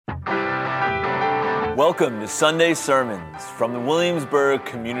Welcome to Sunday Sermons from the Williamsburg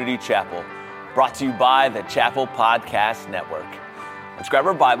Community Chapel, brought to you by the Chapel Podcast Network. Let's grab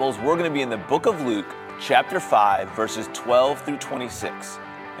our Bibles. We're going to be in the book of Luke, chapter 5, verses 12 through 26.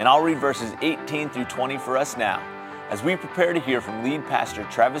 And I'll read verses 18 through 20 for us now, as we prepare to hear from lead pastor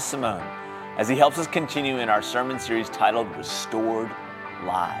Travis Simone, as he helps us continue in our sermon series titled Restored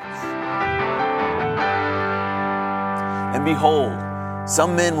Lives. And behold,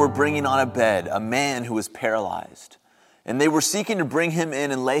 some men were bringing on a bed a man who was paralyzed, and they were seeking to bring him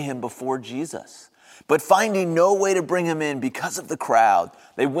in and lay him before Jesus. But finding no way to bring him in because of the crowd,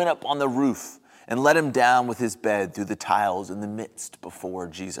 they went up on the roof and let him down with his bed through the tiles in the midst before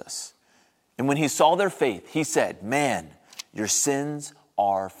Jesus. And when he saw their faith, he said, "Man, your sins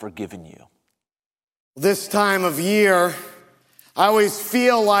are forgiven you." This time of year, I always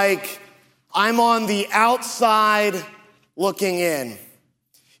feel like I'm on the outside looking in.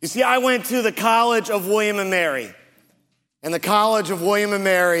 You see, I went to the College of William & Mary, and the College of William &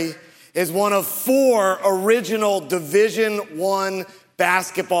 Mary is one of 4 original Division I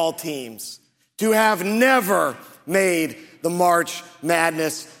basketball teams to have never made the March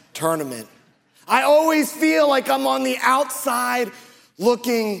Madness tournament. I always feel like I'm on the outside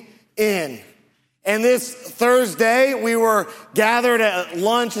looking in. And this Thursday, we were gathered at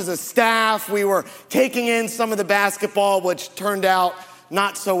lunch as a staff. We were taking in some of the basketball, which turned out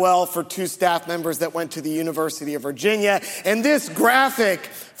not so well for 2 staff members that went to the University of Virginia. And this graphic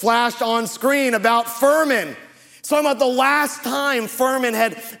flashed on screen about Furman. It's talking about the last time Furman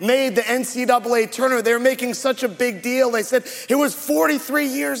had made the NCAA tournament. They were making such a big deal. They said it was 43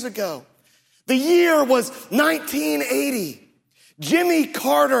 years ago. The year was 1980. Jimmy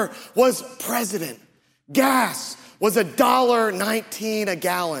Carter was president. Gas was $1.19 a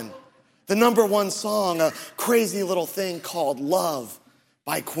gallon. The number 1 song, a crazy little thing called Love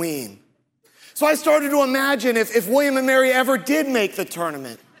by Queen. So I started to imagine if William & Mary ever did make the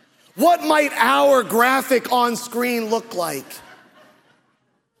tournament, what might our graphic on screen look like?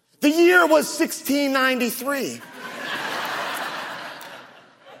 The year was 1693.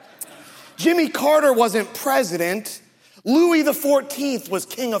 Jimmy Carter wasn't president. Louis XIV was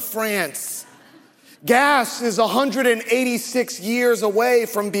king of France. Gas is 186 years away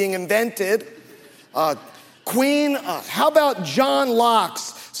from being invented. Queen, how about John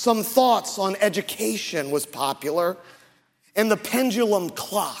Locke's Some Thoughts on Education was popular, and the pendulum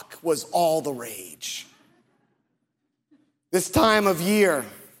clock was all the rage. This time of year,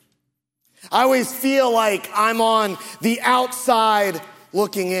 I always feel like I'm on the outside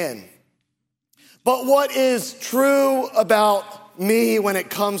looking in. But what is true about me when it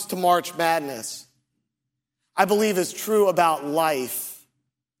comes to March Madness, I believe is true about life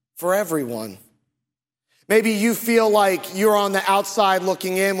for everyone. Maybe you feel like you're on the outside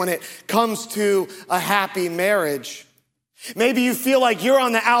looking in when it comes to a happy marriage. Maybe you feel like you're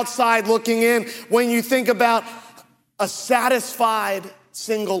on the outside looking in when you think about a satisfied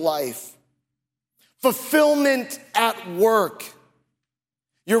single life, fulfillment at work,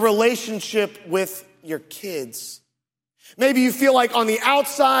 your relationship with your kids. Maybe you feel like on the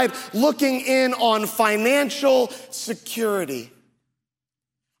outside looking in on financial security.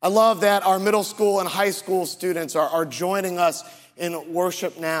 I love that our middle school and high school students are joining us in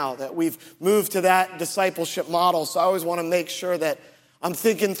worship now, that we've moved to that discipleship model. So I always want to make sure that I'm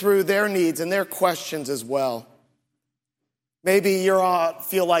thinking through their needs and their questions as well. Maybe you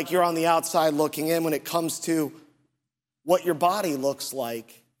feel like you're on the outside looking in when it comes to what your body looks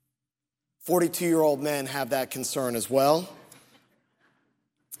like. 42-year-old men have that concern as well.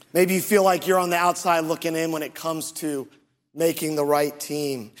 Maybe you feel like you're on the outside looking in when it comes to making the right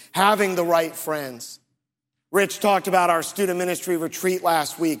team, having the right friends. Rich talked about our student ministry retreat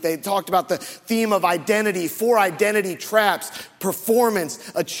last week. They talked about the theme of identity, 4 identity traps: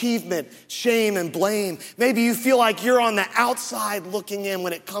 performance, achievement, shame, and blame. Maybe you feel like you're on the outside looking in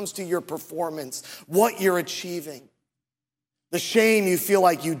when it comes to your performance, what you're achieving. The shame you feel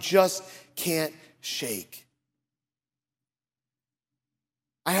like you just can't shake.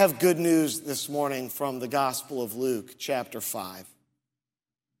 I have good news this morning from the Gospel of Luke, chapter 5.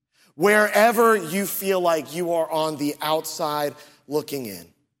 Wherever you feel like you are on the outside looking in,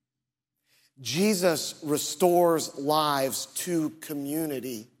 Jesus restores lives to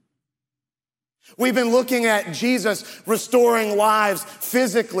community. We've been looking at Jesus restoring lives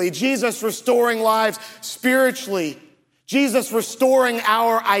physically, Jesus restoring lives spiritually, Jesus restoring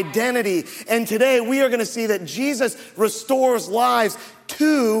our identity. And today we are going to see that Jesus restores lives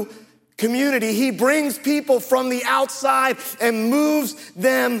to community. He brings people from the outside and moves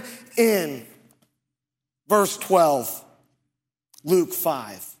them in. Verse 12, Luke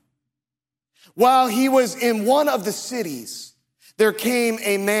 5. While he was in one of the cities, there came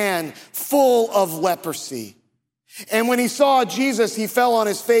a man full of leprosy. And when he saw Jesus, he fell on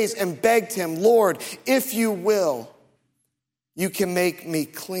his face and begged him, "Lord, if you will, you can make me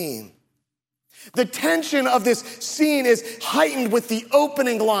clean." The tension of this scene is heightened with the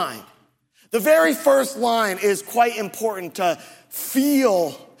opening line. The very first line is quite important to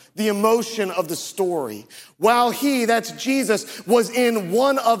feel the emotion of the story. While he, that's Jesus, was in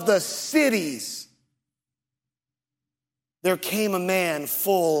one of the cities, there came a man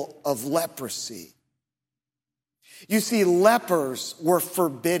full of leprosy. You see, lepers were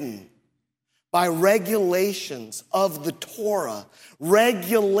forbidden by regulations of the Torah,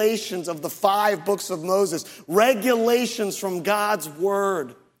 regulations of the 5 books of Moses, regulations from God's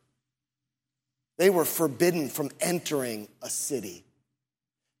word. They were forbidden from entering a city.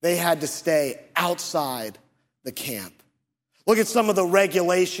 They had to stay outside the camp. Look at some of the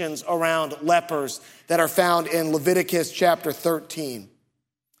regulations around lepers that are found in Leviticus chapter 13.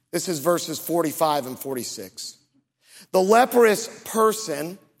 This is verses 45 and 46. The leprous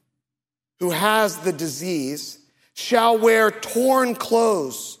person who has the disease shall wear torn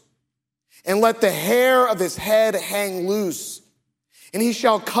clothes and let the hair of his head hang loose. And he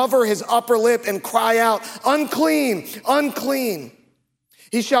shall cover his upper lip and cry out, "Unclean, unclean."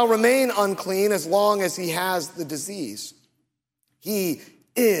 He shall remain unclean as long as he has the disease. He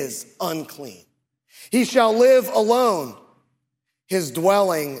is unclean. He shall live alone. His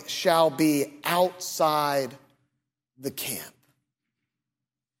dwelling shall be outside the camp.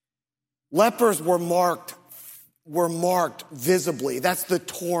 Lepers were marked visibly. That's the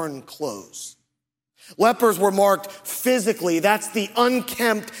torn clothes. Lepers were marked physically. That's the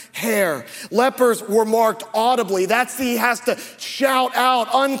unkempt hair. Lepers were marked audibly. That's he has to shout out,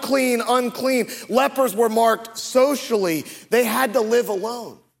 "Unclean, unclean." Lepers were marked socially. They had to live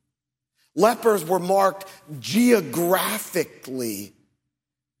alone. Lepers were marked geographically.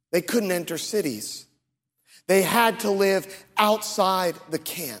 They couldn't enter cities. They had to live outside the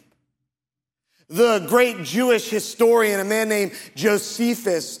camp. The great Jewish historian, a man named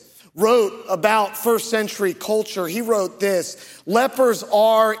Josephus, wrote about first century culture. He wrote this: lepers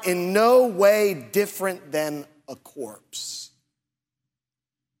are in no way different than a corpse.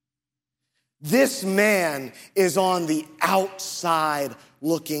 This man is on the outside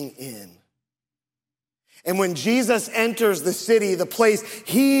looking in. And when Jesus enters the city, the place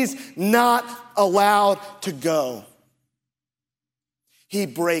he's not allowed to go, he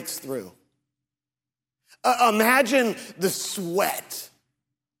breaks through. Imagine the sweat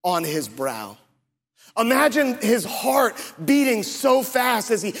on his brow. Imagine his heart beating so fast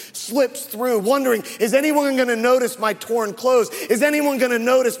as he slips through, wondering, is anyone going to notice my torn clothes? Is anyone going to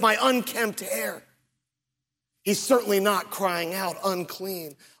notice my unkempt hair? He's certainly not crying out,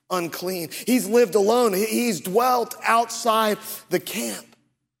 "Unclean, unclean." He's lived alone. He's dwelt outside the camp.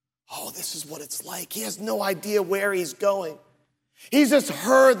 Oh, this is what it's like. He has no idea where he's going. He's just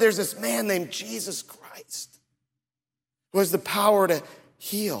heard there's this man named Jesus Christ who has the power to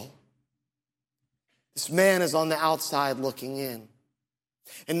heal. This man is on the outside looking in.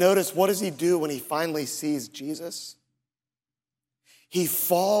 And notice, what does he do when he finally sees Jesus? He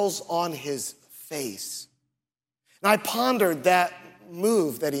falls on his face. And I pondered that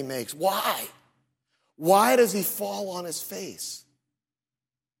move that he makes. Why? Why does he fall on his face?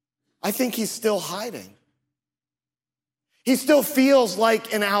 I think he's still hiding. He still feels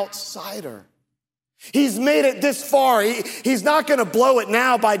like an outsider. He's made it this far. He's not going to blow it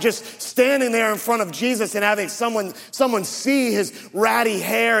now by just standing there in front of Jesus and having someone see his ratty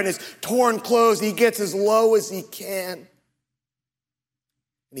hair and his torn clothes. He gets as low as he can.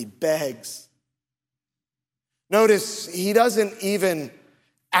 And he begs. Notice, he doesn't even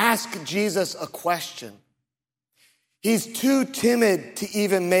ask Jesus a question. He's too timid to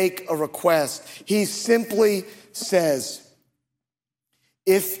even make a request. He simply says,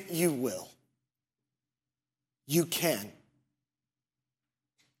 "If you will, you can.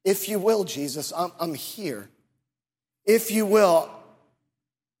 If you will, Jesus, I'm here. If you will,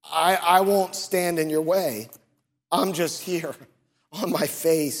 I won't stand in your way. I'm just here on my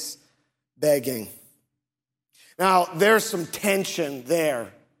face begging." Now, there's some tension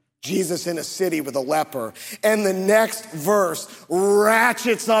there. Jesus in a city with a leper. And the next verse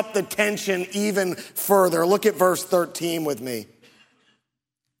ratchets up the tension even further. Look at verse 13 with me.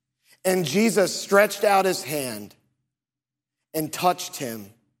 And Jesus stretched out his hand and touched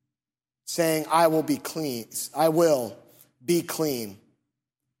him, saying, I will be clean.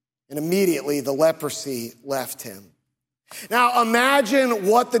 And immediately the leprosy left him. Now imagine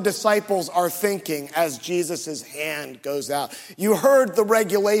what the disciples are thinking as Jesus' hand goes out. You heard the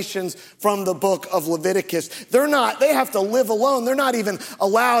regulations from the book of Leviticus. They have to live alone. They're not even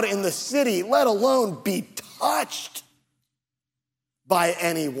allowed in the city, let alone be touched by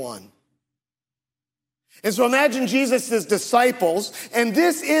anyone. And so imagine Jesus' disciples, and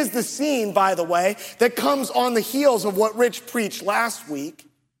this is the scene, by the way, that comes on the heels of what Rich preached last week.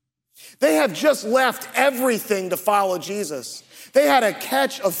 They have just left everything to follow Jesus. They had a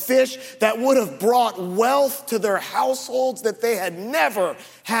catch of fish that would have brought wealth to their households that they had never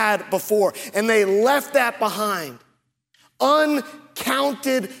had before. And they left that behind.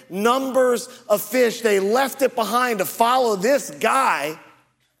 Uncounted numbers of fish. They left it behind to follow this guy.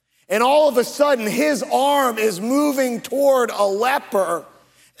 And all of a sudden, his arm is moving toward a leper.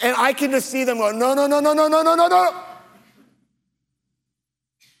 And I can just see them go, no, no, no, no, no, no, no, no, no.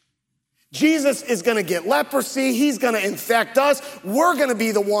 Jesus is going to get leprosy. He's going to infect us. We're going to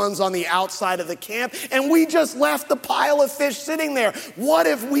be the ones on the outside of the camp. And we just left the pile of fish sitting there. What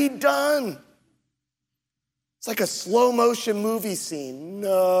have we done? It's like a slow motion movie scene.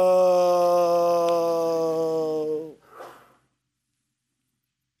 No.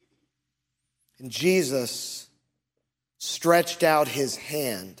 And Jesus stretched out his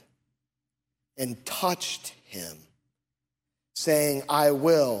hand and touched him, saying, I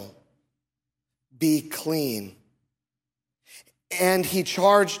will be clean. And he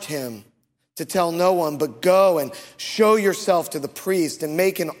charged him to tell no one, but go and show yourself to the priest and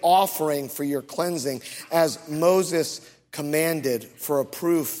make an offering for your cleansing as Moses commanded, for a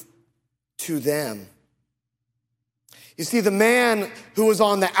proof to them. You see, the man who was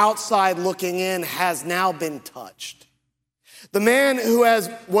on the outside looking in has now been touched. The man who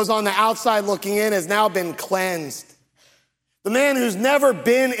was on the outside looking in has now been cleansed. The man who's never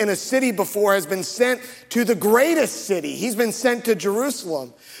been in a city before has been sent to the greatest city. He's been sent to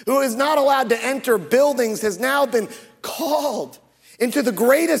Jerusalem. Who is not allowed to enter buildings has now been called into the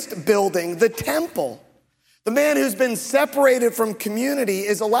greatest building, the temple. The man who's been separated from community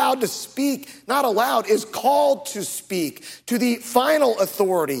is allowed to speak, not allowed, is called to speak to the final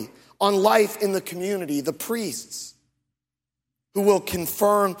authority on life in the community, the priests, who will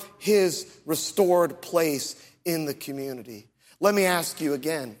confirm his restored place in the community. Let me ask you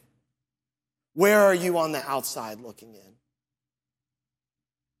again, where are you on the outside looking in?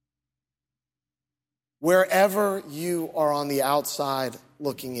 Wherever you are on the outside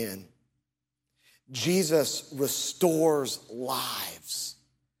looking in, Jesus restores lives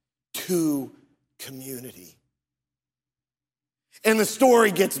to community. And the story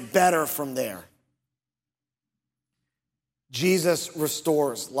gets better from there. Jesus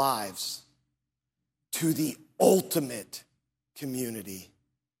restores lives to the ultimate community.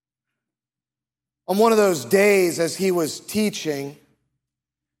 On one of those days, as he was teaching,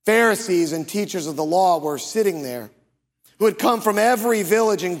 Pharisees and teachers of the law were sitting there, who had come from every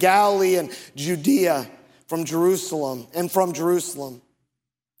village in Galilee and Judea, from Jerusalem. And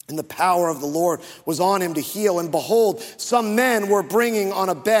the power of the Lord was on him to heal. And behold, some men were bringing on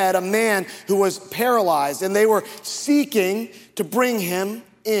a bed a man who was paralyzed, and they were seeking to bring him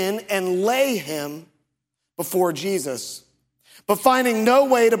in and lay him before Jesus. But finding no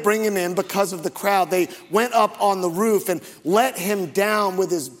way to bring him in because of the crowd, they went up on the roof and let him down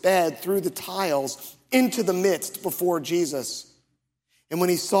with his bed through the tiles into the midst before Jesus. And when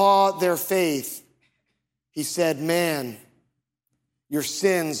he saw their faith, he said, "Man, your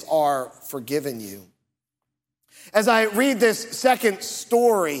sins are forgiven you." As I read this second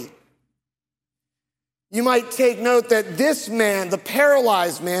story, you might take note that this man, the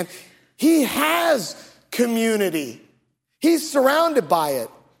paralyzed man, he has community. He's surrounded by it.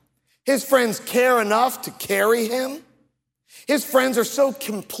 His friends care enough to carry him. His friends are so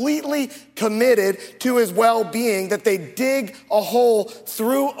completely committed to his well-being that they dig a hole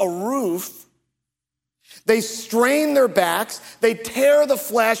through a roof. They strain their backs. They tear the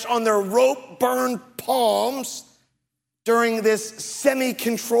flesh on their rope-burned palms during this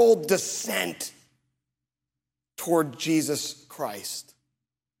semi-controlled descent toward Jesus Christ.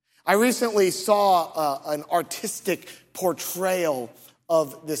 I recently saw an artistic portrayal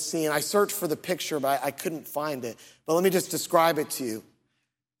of this scene. I searched for the picture, but I couldn't find it. But let me just describe it to you.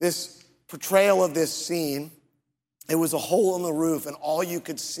 This portrayal of this scene, it was a hole in the roof, and all you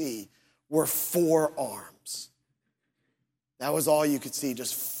could see were 4 arms. That was all you could see,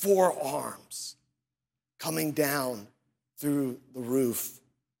 just 4 arms coming down through the roof.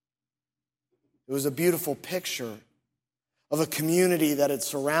 It was a beautiful picture of a community that had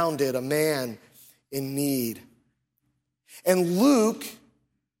surrounded a man in need. And Luke,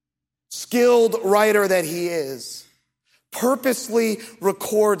 skilled writer that he is, purposely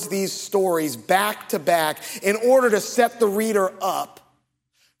records these stories back to back in order to set the reader up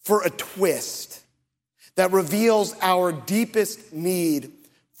for a twist that reveals our deepest need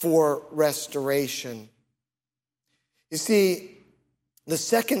for restoration. You see, the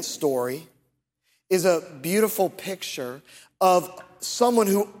second story is a beautiful picture of someone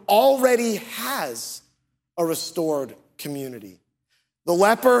who already has a restored community. The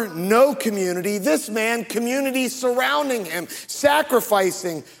leper, no community. This man, community surrounding him,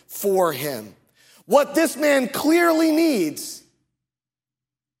 sacrificing for him. What this man clearly needs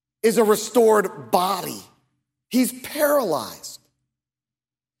is a restored body. He's paralyzed.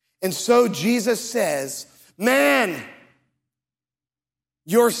 And so Jesus says, man,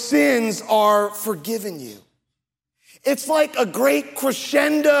 your sins are forgiven you. It's like a great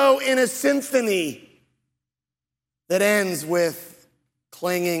crescendo in a symphony that ends with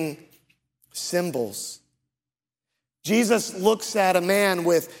clanging cymbals. Jesus looks at a man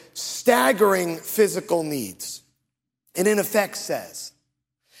with staggering physical needs and in effect says,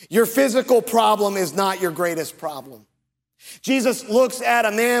 your physical problem is not your greatest problem. Jesus looks at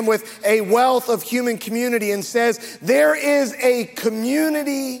a man with a wealth of human community and says, there is a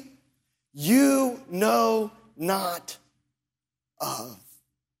community you know not of.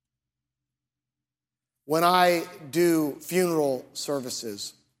 When I do funeral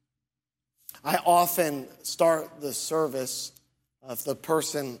services, I often start the service, if the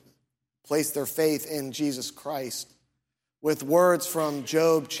person placed their faith in Jesus Christ, with words from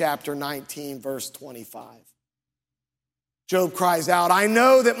Job chapter 19, verse 25. Job cries out, I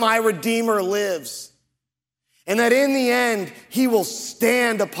know that my Redeemer lives, and that in the end he will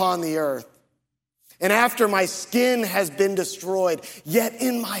stand upon the earth. And after my skin has been destroyed, yet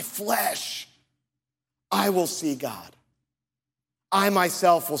in my flesh I will see God. I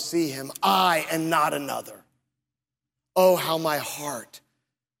myself will see him, I and not another. Oh, how my heart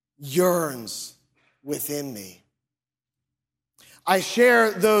yearns within me. I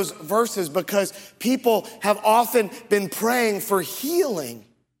share those verses because people have often been praying for healing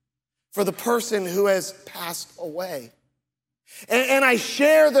for the person who has passed away. And I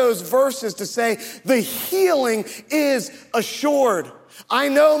share those verses to say the healing is assured. I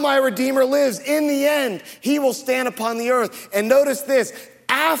know my Redeemer lives. In the end, he will stand upon the earth. And notice this,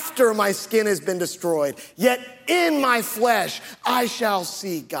 after my skin has been destroyed, yet in my flesh I shall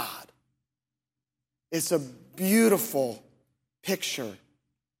see God. It's a beautiful picture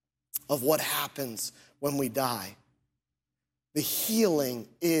of what happens when we die. The healing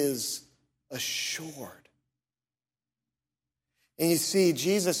is assured. And you see,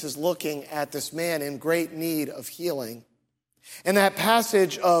 Jesus is looking at this man in great need of healing. And that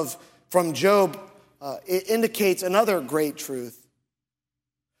passage from Job it indicates another great truth,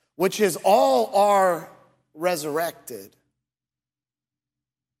 which is all are resurrected.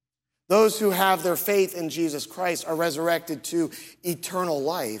 Those who have their faith in Jesus Christ are resurrected to eternal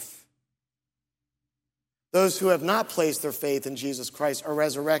life. Those who have not placed their faith in Jesus Christ are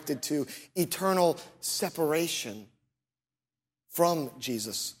resurrected to eternal separation from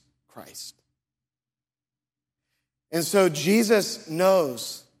Jesus Christ. And so Jesus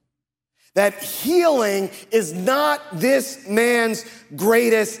knows that healing is not this man's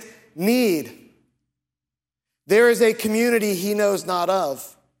greatest need. There is a community he knows not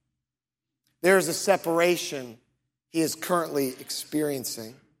of. There is a separation he is currently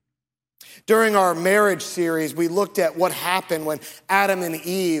experiencing. During our marriage series, we looked at what happened when Adam and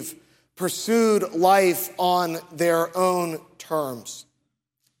Eve pursued life on their own terms.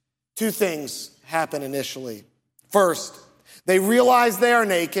 Two things happen initially. First, they realize they are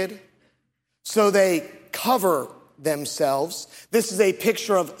naked, so they cover themselves. This is a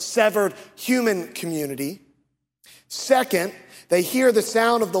picture of severed human community. Second, they hear the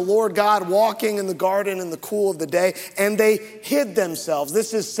sound of the Lord God walking in the garden in the cool of the day, and they hid themselves.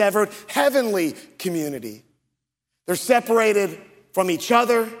 This is severed heavenly community. They're separated from each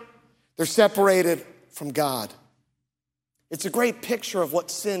other. They're separated from God. It's a great picture of what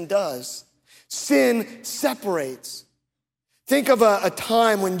sin does. Sin separates. Think of a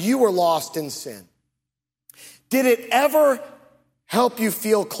time when you were lost in sin. Did it ever help you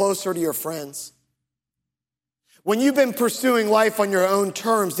feel closer to your friends? When you've been pursuing life on your own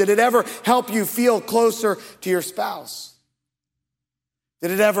terms, did it ever help you feel closer to your spouse?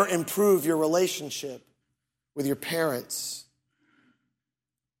 Did it ever improve your relationship with your parents?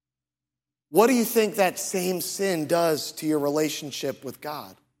 What do you think that same sin does to your relationship with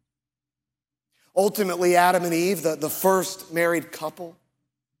God? Ultimately, Adam and Eve, the first married couple,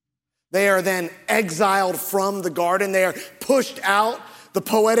 they are then exiled from the garden. They are pushed out. The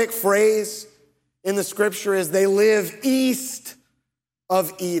poetic phrase in the scripture is they live east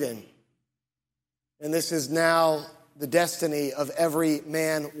of Eden. And this is now the destiny of every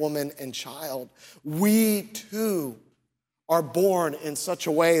man, woman, and child. We too are born in such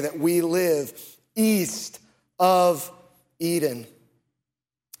a way that we live east of Eden.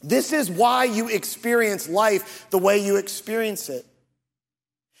 This is why you experience life the way you experience it.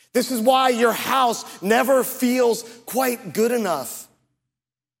 This is why your house never feels quite good enough.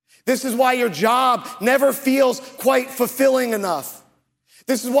 This is why your job never feels quite fulfilling enough.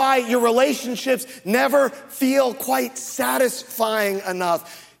 This is why your relationships never feel quite satisfying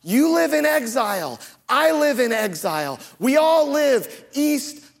enough. You live in exile. I live in exile. We all live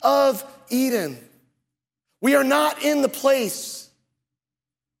east of Eden. We are not in the place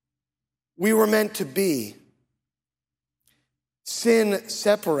we were meant to be. Sin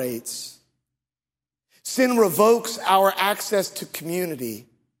separates. Sin revokes our access to community.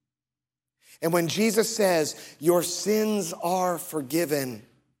 And when Jesus says, your sins are forgiven,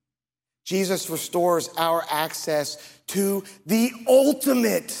 Jesus restores our access to the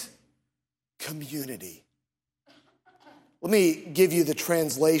ultimate community. Let me give you the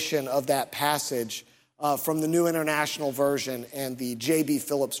translation of that passage from the New International Version and the J.B.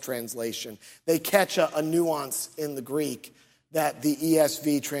 Phillips translation. They catch a nuance in the Greek that the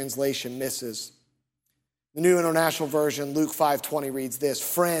ESV translation misses. The New International Version, Luke 5:20 reads this,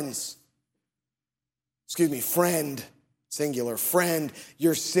 friend, singular, friend,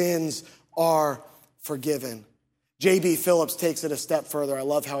 your sins are forgiven. J.B. Phillips takes it a step further. I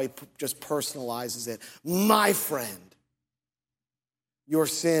love how he just personalizes it. My friend, your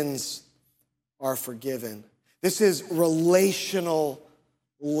sins are forgiven. This is relational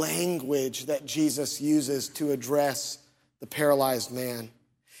language that Jesus uses to address the paralyzed man.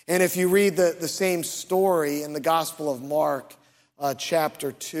 And if you read the same story in the Gospel of Mark,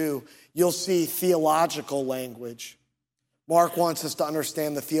 chapter 2, you'll see theological language. Mark wants us to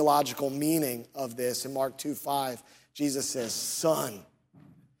understand the theological meaning of this. In Mark 2:5, Jesus says, son,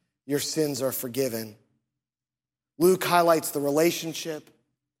 your sins are forgiven. Luke highlights the relationship,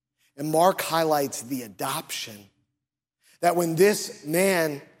 and Mark highlights the adoption. That when this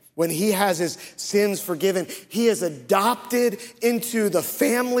man, when he has his sins forgiven, he is adopted into the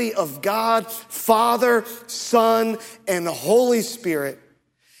family of God, Father, Son, and the Holy Spirit.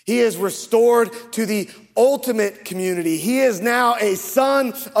 He is restored to the ultimate community. He is now a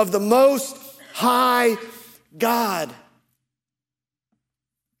son of the Most High God.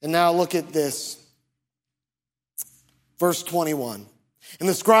 And now look at this. Verse 21. And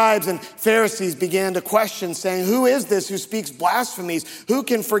the scribes and Pharisees began to question, saying, who is this who speaks blasphemies? Who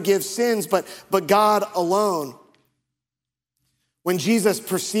can forgive sins but God alone? When Jesus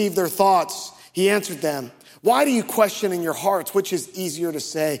perceived their thoughts, he answered them, why do you question in your hearts? Which is easier to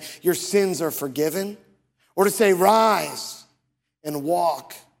say, your sins are forgiven? Or to say, rise and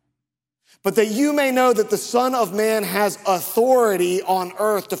walk? But that you may know that the Son of Man has authority on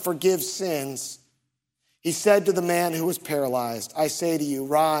earth to forgive sins. He said to the man who was paralyzed, I say to you,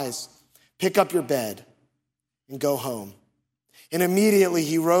 rise, pick up your bed, and go home. And immediately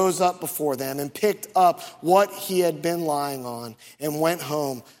he rose up before them and picked up what he had been lying on and went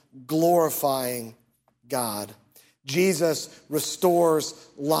home, glorifying God. Jesus restores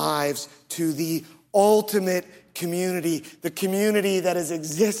lives to the ultimate community, the community that has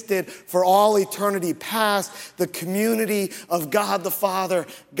existed for all eternity past, the community of God the Father,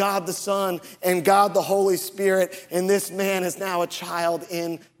 God the Son, and God the Holy Spirit. And this man is now a child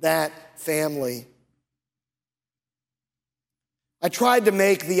in that family. I tried to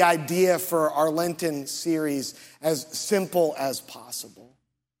make the idea for our Lenten series as simple as possible.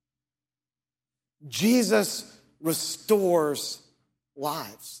 Jesus restores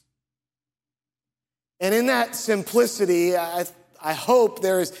lives. And in that simplicity, I hope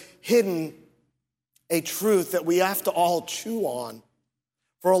there is hidden a truth that we have to all chew on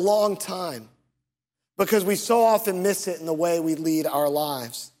for a long time, because we so often miss it in the way we lead our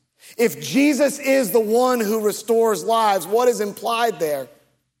lives. If Jesus is the one who restores lives, what is implied there?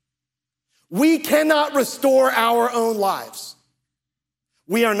 We cannot restore our own lives.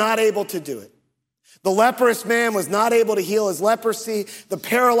 We are not able to do it. The leprous man was not able to heal his leprosy. The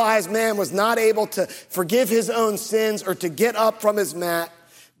paralyzed man was not able to forgive his own sins or to get up from his mat.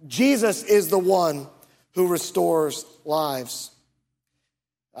 Jesus is the one who restores lives.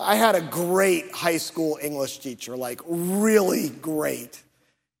 I had a great high school English teacher, like really great.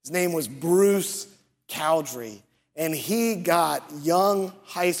 His name was Bruce Cowdery, and he got young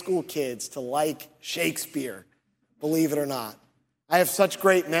high school kids to like Shakespeare, believe it or not. I have such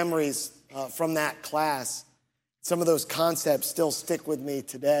great memories from that class. Some of those concepts still stick with me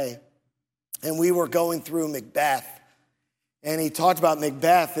today. and we were going through Macbeth. And he talked about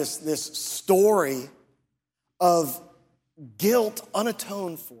Macbeth, this story of guilt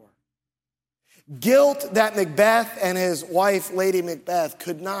unatoned for. Guilt that Macbeth and his wife, Lady Macbeth,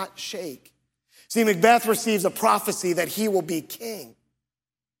 could not shake. See, Macbeth receives a prophecy that he will be king.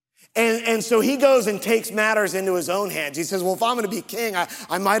 And so he goes and takes matters into his own hands. He says, well, if I'm going to be king,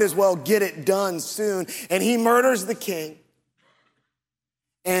 I might as well get it done soon. And he murders the king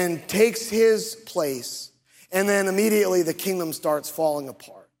and takes his place. And then immediately the kingdom starts falling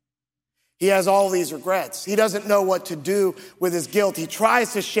apart. He has all these regrets. He doesn't know what to do with his guilt. He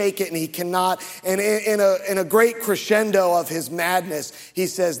tries to shake it and he cannot. And in a great crescendo of his madness, he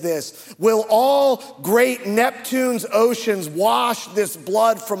says this, will all great Neptune's oceans wash this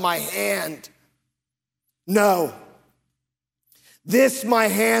blood from my hand? No. This my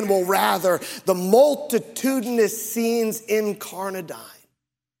hand will rather, the multitudinous scenes incarnadine.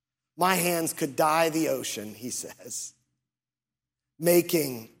 My hands could dye the ocean, he says,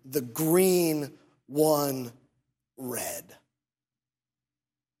 making the green one red.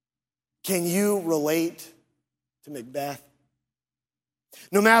 Can you relate to Macbeth?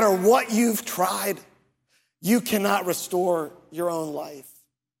 No matter what you've tried, you cannot restore your own life.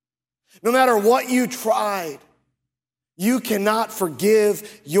 No matter what you tried, you cannot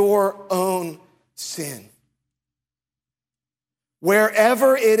forgive your own sin.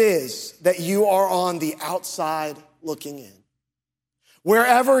 Wherever it is that you are on the outside looking in,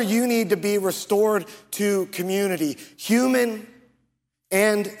 wherever you need to be restored to community, human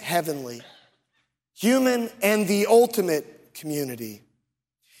and heavenly, human and the ultimate community,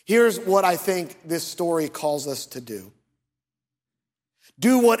 here's what I think this story calls us to do.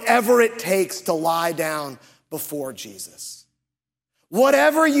 Do whatever it takes to lie down before Jesus.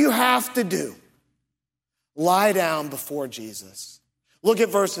 Whatever you have to do, lie down before Jesus. Look at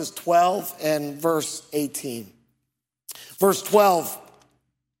verses 12 and verse 18. Verse 12,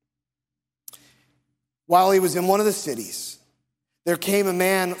 while he was in one of the cities, there came a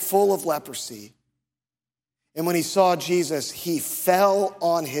man full of leprosy. And when he saw Jesus, he fell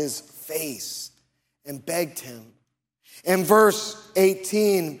on his face and begged him. In verse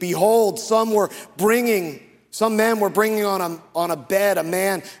 18, behold, some men were bringing on a bed a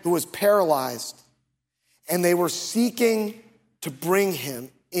man who was paralyzed. And they were seeking to bring him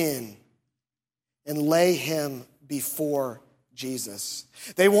in and lay him before Jesus.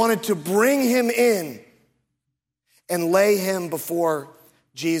 They wanted to bring him in and lay him before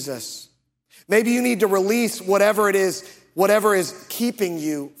Jesus. Maybe you need to release whatever is keeping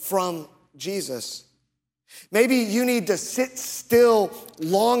you from Jesus. Maybe you need to sit still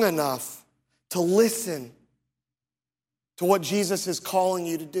long enough to listen to what Jesus is calling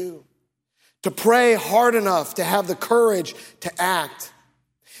you to do. To pray hard enough to have the courage to act.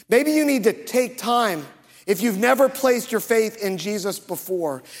 Maybe you need to take time. If you've never placed your faith in Jesus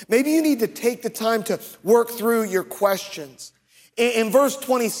before, maybe you need to take the time to work through your questions. In verse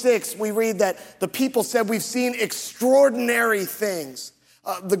 26, we read that the people said, we've seen extraordinary things.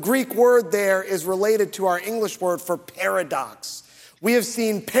 The Greek word there is related to our English word for paradox. We have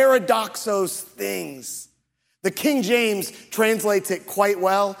seen paradoxos things. The King James translates it quite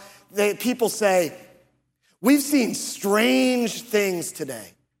well. People say, we've seen strange things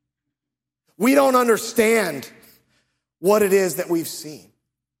today. We don't understand what it is that we've seen.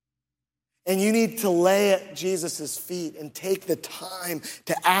 And you need to lay at Jesus' feet and take the time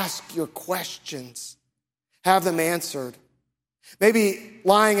to ask your questions, have them answered. Maybe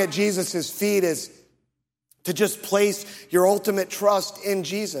lying at Jesus' feet is to just place your ultimate trust in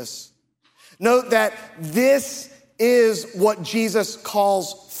Jesus. Note that this is what Jesus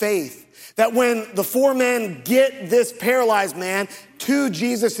calls faith. That when the four men get this paralyzed man to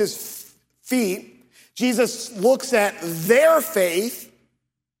Jesus' feet, Jesus looks at their faith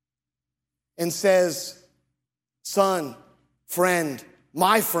and says, son, friend,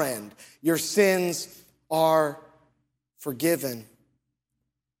 my friend, your sins are forgiven.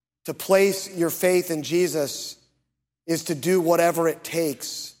 To place your faith in Jesus is to do whatever it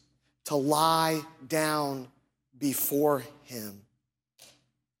takes to lie down before him.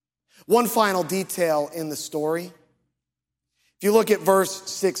 One final detail in the story. If you look at verse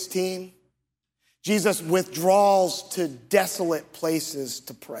 16, Jesus withdraws to desolate places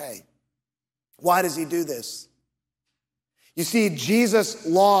to pray. Why does he do this? You see, Jesus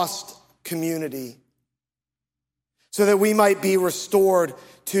lost community so that we might be restored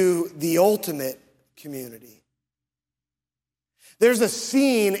to the ultimate community. There's a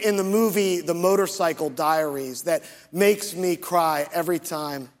scene in the movie The Motorcycle Diaries that makes me cry every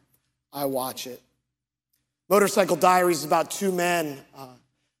time I watch it. Motorcycle Diaries is about two men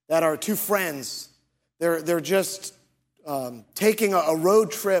that are two friends. They're just taking a road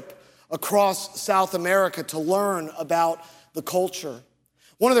trip across South America to learn about the culture.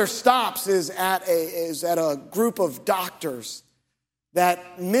 One of their stops is at a group of doctors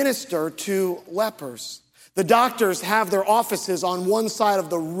that minister to lepers. The doctors have their offices on one side of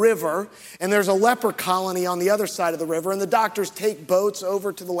the river, and there's a leper colony on the other side of the river, and the doctors take boats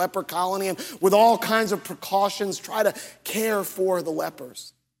over to the leper colony and with all kinds of precautions try to care for the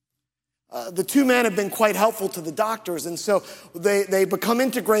lepers. The two men have been quite helpful to the doctors, and so they become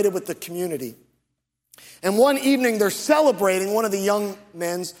integrated with the community. And one evening, they're celebrating one of the young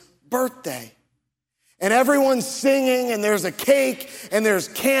men's birthday. And everyone's singing, and there's a cake, and there's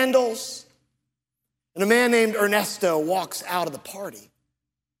candles. And a man named Ernesto walks out of the party.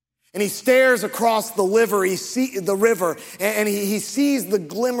 And he stares across the river, and he sees the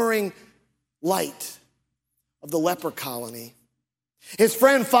glimmering light of the leper colony. His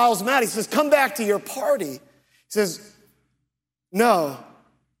friend follows him out. He says, "Come back to your party." He says, "No,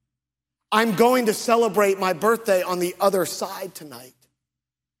 I'm going to celebrate my birthday on the other side tonight."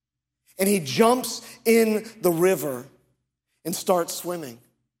 And he jumps in the river and starts swimming.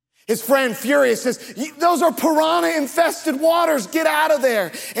 His friend, furious, says, "Those are piranha-infested waters. Get out of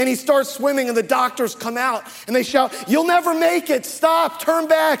there." And he starts swimming, and the doctors come out, and they shout, "You'll never make it. Stop. Turn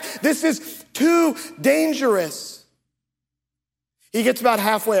back. This is too dangerous." He gets about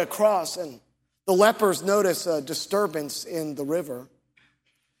halfway across, and the lepers notice a disturbance in the river.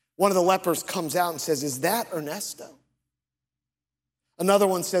 One of the lepers comes out and says, "Is that Ernesto?" Another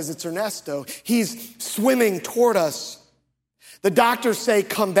one says, "It's Ernesto. He's swimming toward us." The doctors say,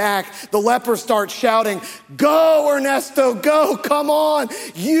 "Come back." The lepers start shouting, "Go, Ernesto, go, come on.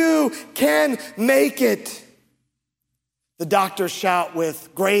 You can make it." The doctors shout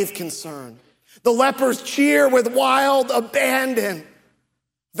with grave concern. The lepers cheer with wild abandon.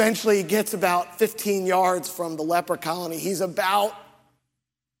 Eventually, he gets about 15 yards from the leper colony. He's about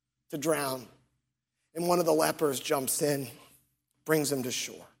to drown. And one of the lepers jumps in, brings him to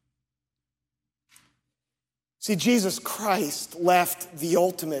shore. See, Jesus Christ left the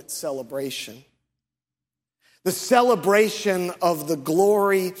ultimate celebration. The celebration of the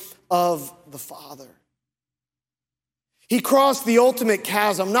glory of the Father. He crossed the ultimate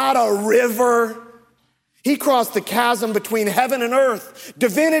chasm, not a river. He crossed the chasm between heaven and earth,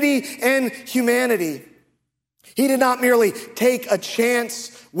 divinity and humanity. He did not merely take a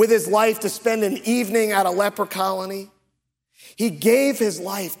chance with his life to spend an evening at a leper colony. He gave his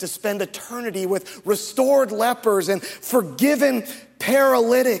life to spend eternity with restored lepers and forgiven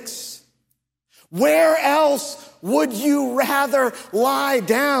paralytics. Where else would you rather lie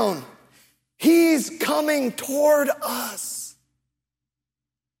down? He's coming toward us.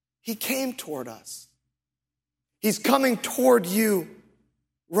 He came toward us. He's coming toward you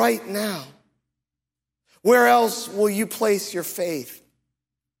right now. Where else will you place your faith?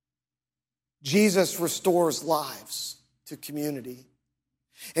 Jesus restores lives to community.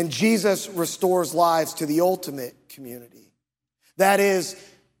 And Jesus restores lives to the ultimate community. That is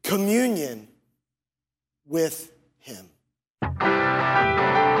communion with him.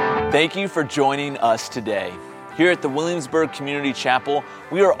 Thank you for joining us today. Here at the Williamsburg Community Chapel,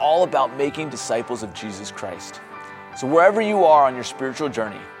 we are all about making disciples of Jesus Christ. So wherever you are on your spiritual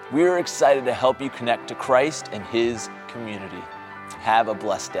journey, we are excited to help you connect to Christ and his community. Have a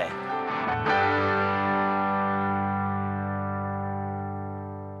blessed day.